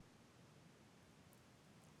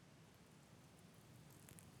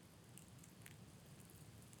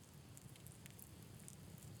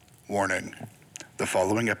Warning. The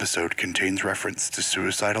following episode contains reference to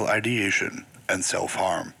suicidal ideation and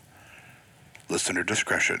self-harm. Listener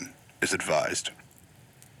discretion is advised.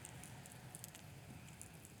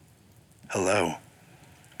 Hello,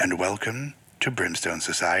 and welcome to Brimstone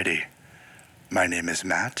Society. My name is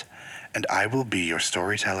Matt, and I will be your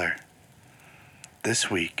storyteller. This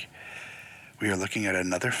week, we are looking at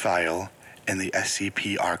another file in the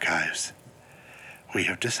SCP archives. We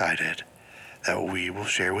have decided that we will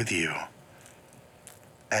share with you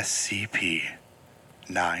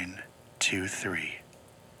SCP-923.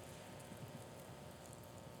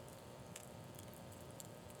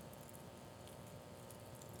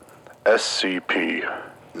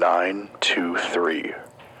 SCP-923.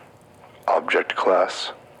 Object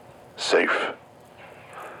Class: Safe.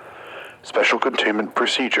 Special containment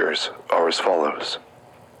procedures are as follows.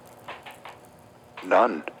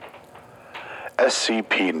 None.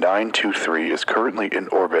 SCP-923 is currently in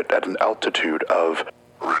orbit at an altitude of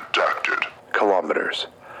redacted kilometers.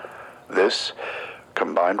 This,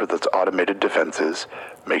 combined with its automated defenses,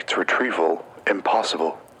 makes retrieval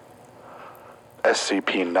impossible.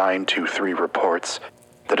 SCP-923 reports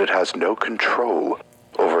that it has no control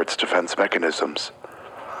over its defense mechanisms.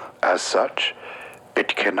 As such,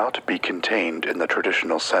 it cannot be contained in the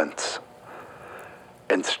traditional sense.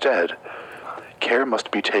 Instead, care must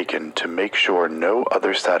be taken to make sure no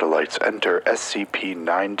other satellites enter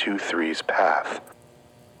SCP-923's path,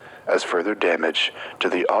 as further damage to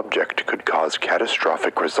the object could cause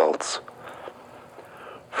catastrophic results.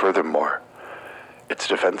 Furthermore, its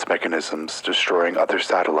defense mechanisms destroying other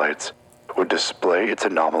satellites would display its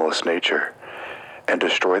anomalous nature and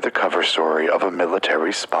destroy the cover story of a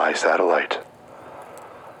military spy satellite.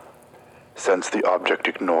 Since the object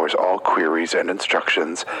ignores all queries and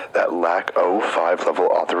instructions that lack O5 level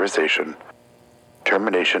authorization,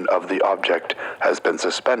 termination of the object has been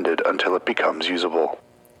suspended until it becomes usable.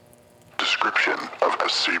 Description of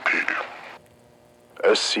SCP.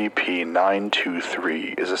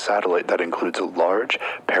 SCP-923 is a satellite that includes a large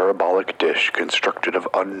parabolic dish constructed of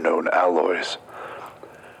unknown alloys.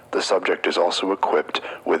 The subject is also equipped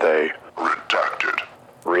with a redacted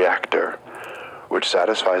reactor, which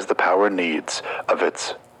satisfies the power needs of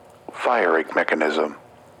its firing mechanism.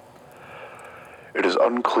 It is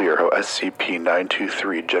unclear how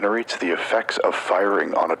SCP-923 generates the effects of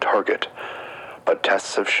firing on a target, but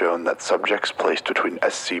tests have shown that subjects placed between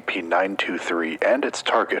SCP-923 and its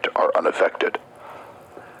target are unaffected.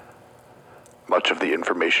 Much of the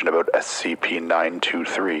information about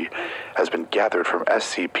SCP-923 has been gathered from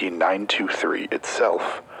SCP-923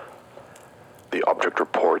 itself. The object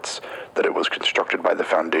reports that it was constructed by the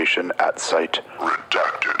Foundation at Site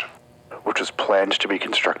redacted, which was planned to be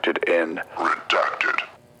constructed in redacted,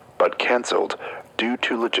 but cancelled due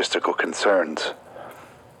to logistical concerns.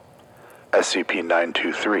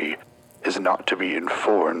 SCP-923 is not to be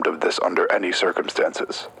informed of this under any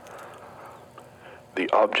circumstances. The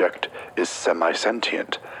object is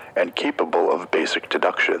semi-sentient and capable of basic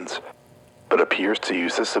deductions, but appears to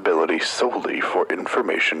use this ability solely for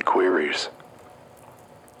information queries.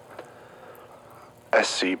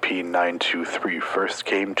 SCP-923 first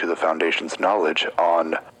came to the Foundation's knowledge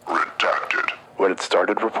on redacted when it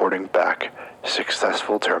started reporting back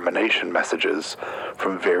successful termination messages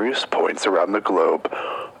from various points around the globe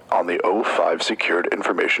on the O5 Secured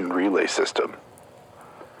Information Relay System.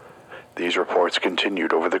 These reports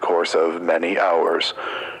continued over the course of many hours,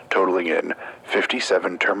 totaling in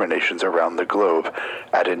 57 terminations around the globe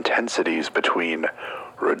at intensities between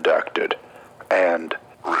redacted and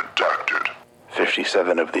redacted.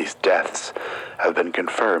 57 of these deaths have been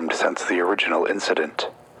confirmed since the original incident.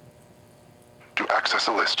 To access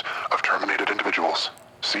a list of terminated individuals,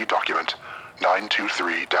 see document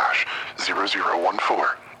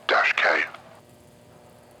 923-0014-K.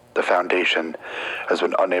 The Foundation has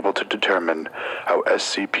been unable to determine how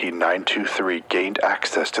SCP-923 gained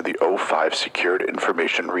access to the O5 Secured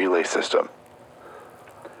Information Relay System.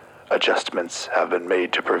 Adjustments have been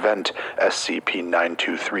made to prevent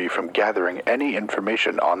SCP-923 from gathering any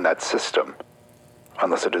information on that system,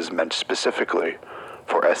 unless it is meant specifically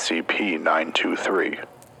for SCP-923.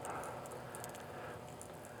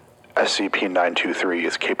 SCP-923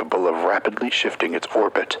 is capable of rapidly shifting its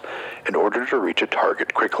orbit in order to reach a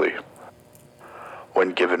target quickly.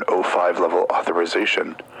 When given O5 level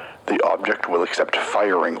authorization, the object will accept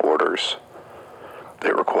firing orders.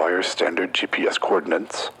 It requires standard GPS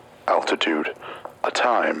coordinates, altitude, a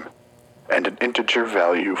time, and an integer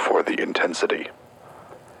value for the intensity.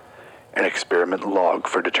 An experiment log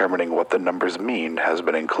for determining what the numbers mean has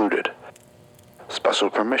been included. Special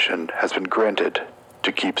permission has been granted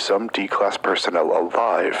to keep some D-Class personnel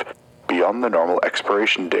alive beyond the normal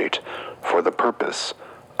expiration date for the purpose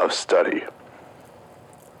of study.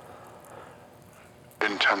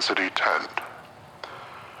 Intensity 10.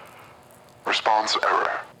 Response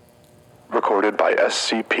error. Recorded by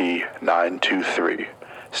SCP-923,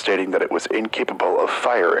 stating that it was incapable of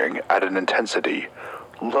firing at an intensity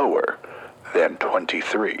lower than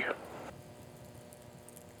 23.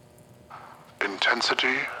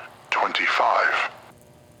 Intensity 25.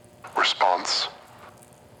 Response.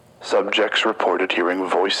 Subjects reported hearing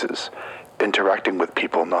voices, interacting with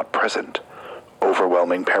people not present,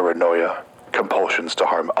 overwhelming paranoia, compulsions to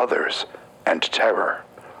harm others, and terror.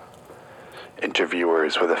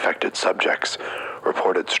 Interviewers with affected subjects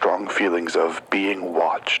reported strong feelings of being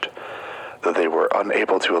watched, though they were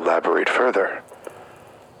unable to elaborate further.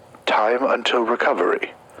 Time until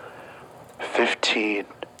recovery, 15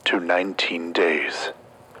 to 19 days.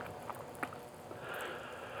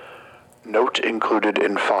 Note included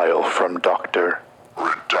in file from Dr.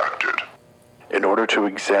 Redacted. In order to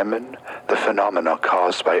examine the phenomena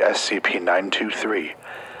caused by SCP-923,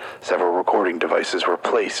 several recording devices were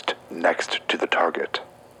placed next to the target.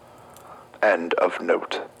 End of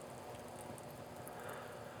note.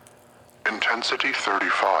 Intensity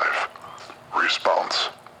 35. Response.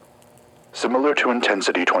 Similar to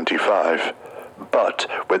Intensity 25, but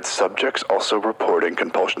with subjects also reporting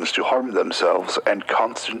compulsions to harm themselves and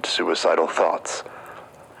constant suicidal thoughts.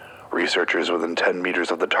 Researchers within 10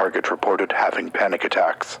 meters of the target reported having panic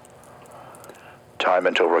attacks. Time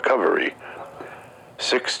until recovery,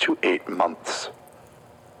 6 to 8 months.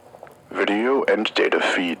 Video and data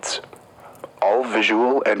feeds. All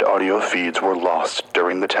visual and audio feeds were lost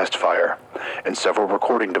during the test fire, and several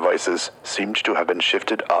recording devices seemed to have been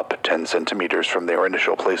shifted up 10 centimeters from their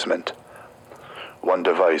initial placement. One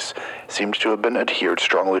device seemed to have been adhered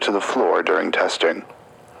strongly to the floor during testing.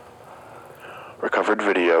 Recovered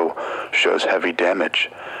video shows heavy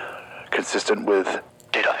damage, consistent with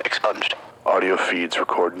data expunged. Audio feeds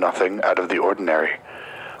record nothing out of the ordinary,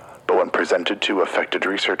 but when presented to affected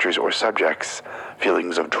researchers or subjects,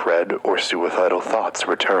 feelings of dread or suicidal thoughts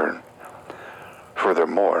return.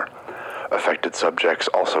 Furthermore, affected subjects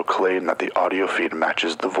also claim that the audio feed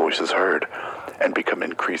matches the voices heard, and become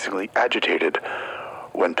increasingly agitated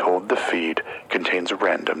when told the feed contains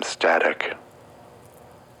random static.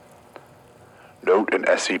 Note an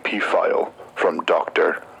SCP file from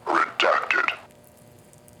Dr. Redacted.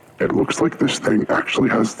 It looks like this thing actually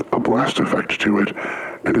has a blast effect to it,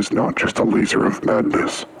 and is not just a laser of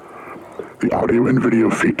madness. The audio and video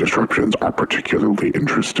feed disruptions are particularly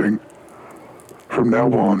interesting. From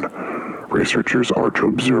now on, researchers are to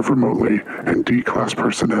observe remotely, and D-Class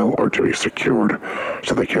personnel are to be secured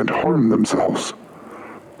so they can't harm themselves.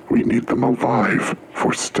 We need them alive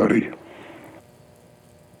for study.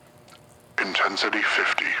 Intensity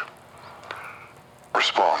 50.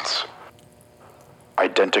 Response.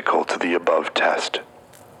 Identical to the above test.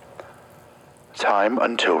 Time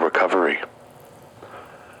until recovery.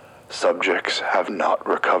 Subjects have not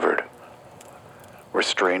recovered.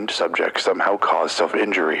 Restrained subjects somehow caused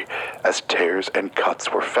self-injury, as tears and cuts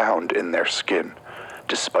were found in their skin,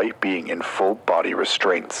 despite being in full body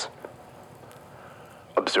restraints.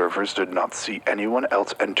 Observers did not see anyone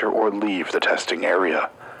else enter or leave the testing area,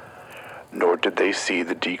 nor did they see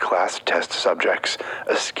the D-Class test subjects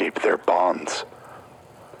escape their bonds.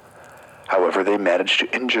 However they managed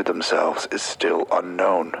to injure themselves is still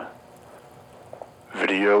unknown.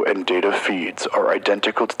 Video and data feeds are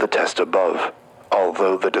identical to the test above,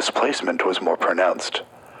 although the displacement was more pronounced.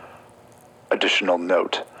 Additional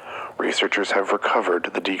note, researchers have recovered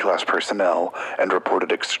the D-Class personnel and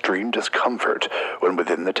reported extreme discomfort when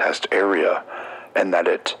within the test area, and that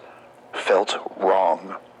it felt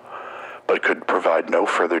wrong, but could provide no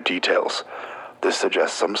further details. This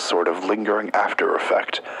suggests some sort of lingering after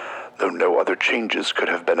effect, though no other changes could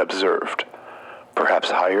have been observed. Perhaps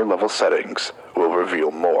higher level settings will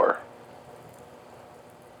reveal more.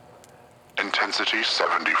 Intensity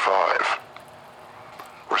 75.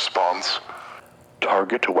 Response.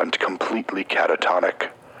 Target went completely catatonic.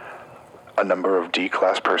 A number of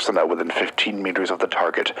D-Class personnel within 15 meters of the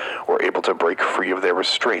target were able to break free of their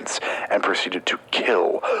restraints and proceeded to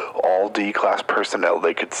kill all D-Class personnel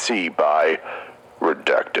they could see by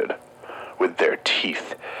redacted with their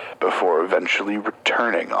teeth before eventually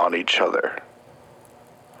returning on each other.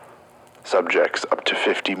 Subjects up to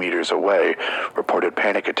 50 meters away reported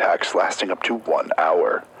panic attacks lasting up to 1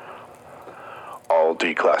 hour. All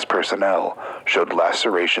D-Class personnel showed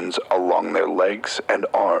lacerations along their legs and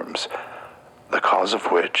arms, the cause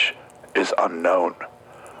of which is unknown.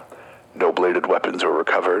 No bladed weapons were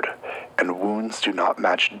recovered, and wounds do not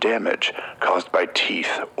match damage caused by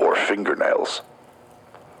teeth or fingernails.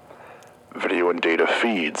 Video and data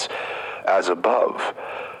feeds, as above.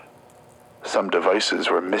 Some devices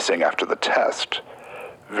were missing after the test.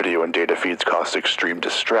 Video and data feeds caused extreme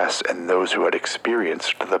distress in those who had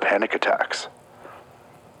experienced the panic attacks.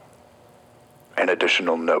 An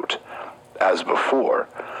additional note, as before,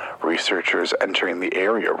 researchers entering the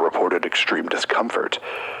area reported extreme discomfort,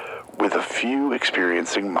 with a few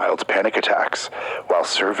experiencing mild panic attacks while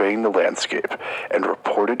surveying the landscape, and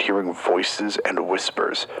reported hearing voices and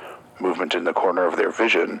whispers, movement in the corner of their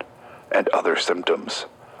vision, and other symptoms.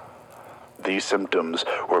 These symptoms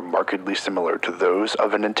were markedly similar to those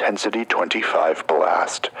of an Intensity 25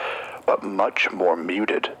 blast, but much more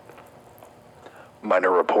muted.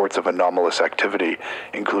 Minor reports of anomalous activity,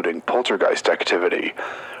 including poltergeist activity,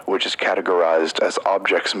 which is categorized as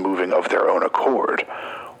objects moving of their own accord,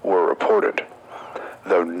 were reported,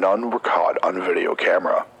 though none were caught on video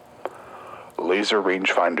camera. Laser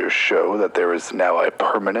rangefinders show that there is now a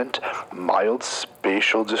permanent, mild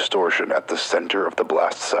spatial distortion at the center of the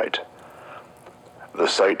blast site. The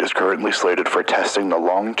site is currently slated for testing the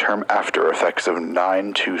long-term after effects of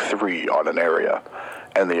 923 on an area,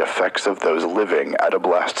 and the effects of those living at a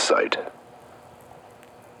blast site.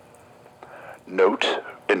 Note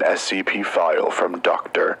in SCP file from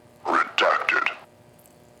Dr. Redacted.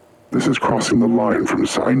 This is crossing the line from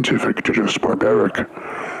scientific to just barbaric.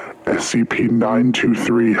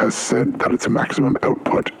 SCP-923 has said that its maximum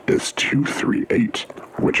output is 238,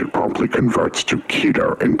 which it promptly converts to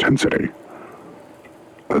Keter intensity.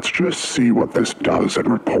 Let's just see what this does and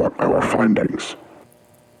report our findings.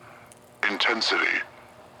 Intensity.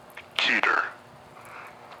 Keter.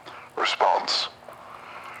 Response.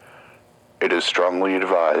 It is strongly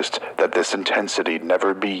advised that this intensity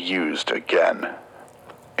never be used again.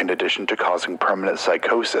 In addition to causing permanent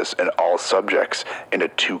psychosis in all subjects in a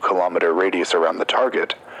 2-kilometer radius around the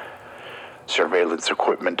target, surveillance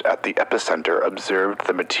equipment at the epicenter observed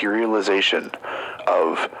the materialization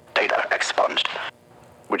of data expunged,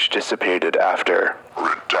 which dissipated after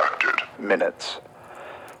Redacted. minutes.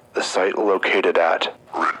 The site located at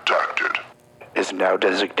Redacted. is now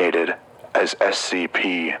designated as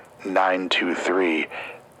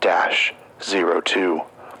SCP-923-02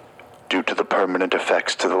 due to the permanent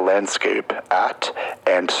effects to the landscape at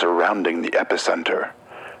and surrounding the epicenter,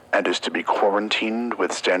 and is to be quarantined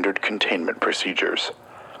with standard containment procedures.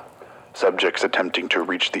 Subjects attempting to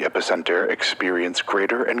reach the epicenter experience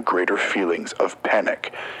greater and greater feelings of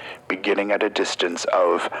panic, beginning at a distance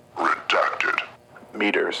of Redacted.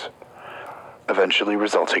 meters, eventually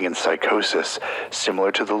resulting in psychosis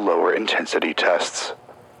similar to the lower intensity tests.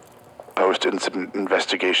 Post-incident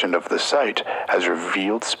investigation of the site has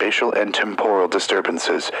revealed spatial and temporal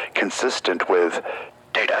disturbances consistent with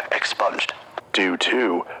data expunged due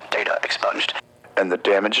to data expunged, and the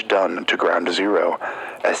damage done to Ground Zero.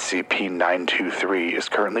 SCP-923 is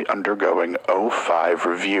currently undergoing O5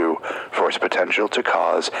 review for its potential to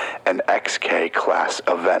cause an XK class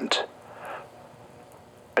event.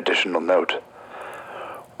 Additional note: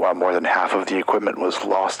 while more than half of the equipment was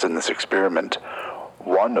lost in this experiment,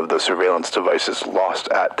 one of the surveillance devices lost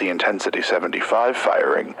at the Intensity 75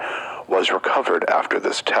 firing was recovered after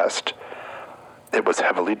this test. It was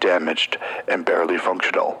heavily damaged and barely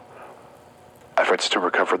functional. Efforts to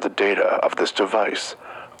recover the data of this device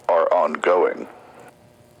are ongoing.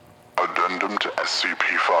 Addendum to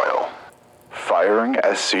SCP file. Firing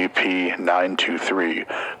SCP-923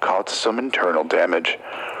 caused some internal damage,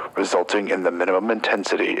 resulting in the minimum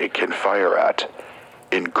intensity it can fire at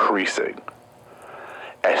increasing.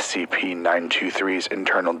 SCP-923's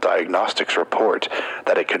internal diagnostics report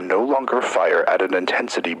that it can no longer fire at an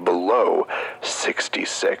intensity below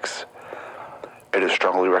 66. It is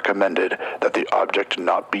strongly recommended that the object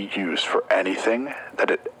not be used for anything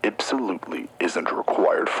that it absolutely isn't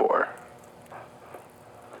required for.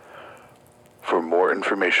 For more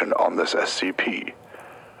information on this SCP,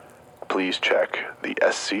 please check the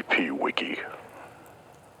SCP Wiki.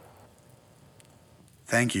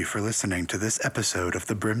 Thank you for listening to this episode of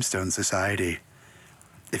the Brimstone Society.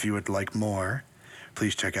 If you would like more,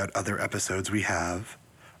 please check out other episodes we have,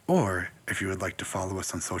 or if you would like to follow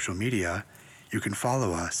us on social media, you can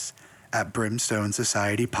follow us at Brimstone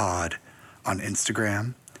Society Pod on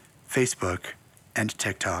Instagram, Facebook, and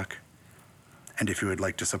TikTok. And if you would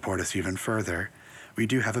like to support us even further, we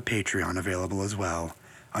do have a Patreon available as well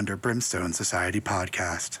under Brimstone Society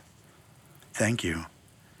Podcast. Thank you,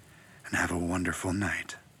 and have a wonderful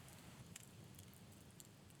night.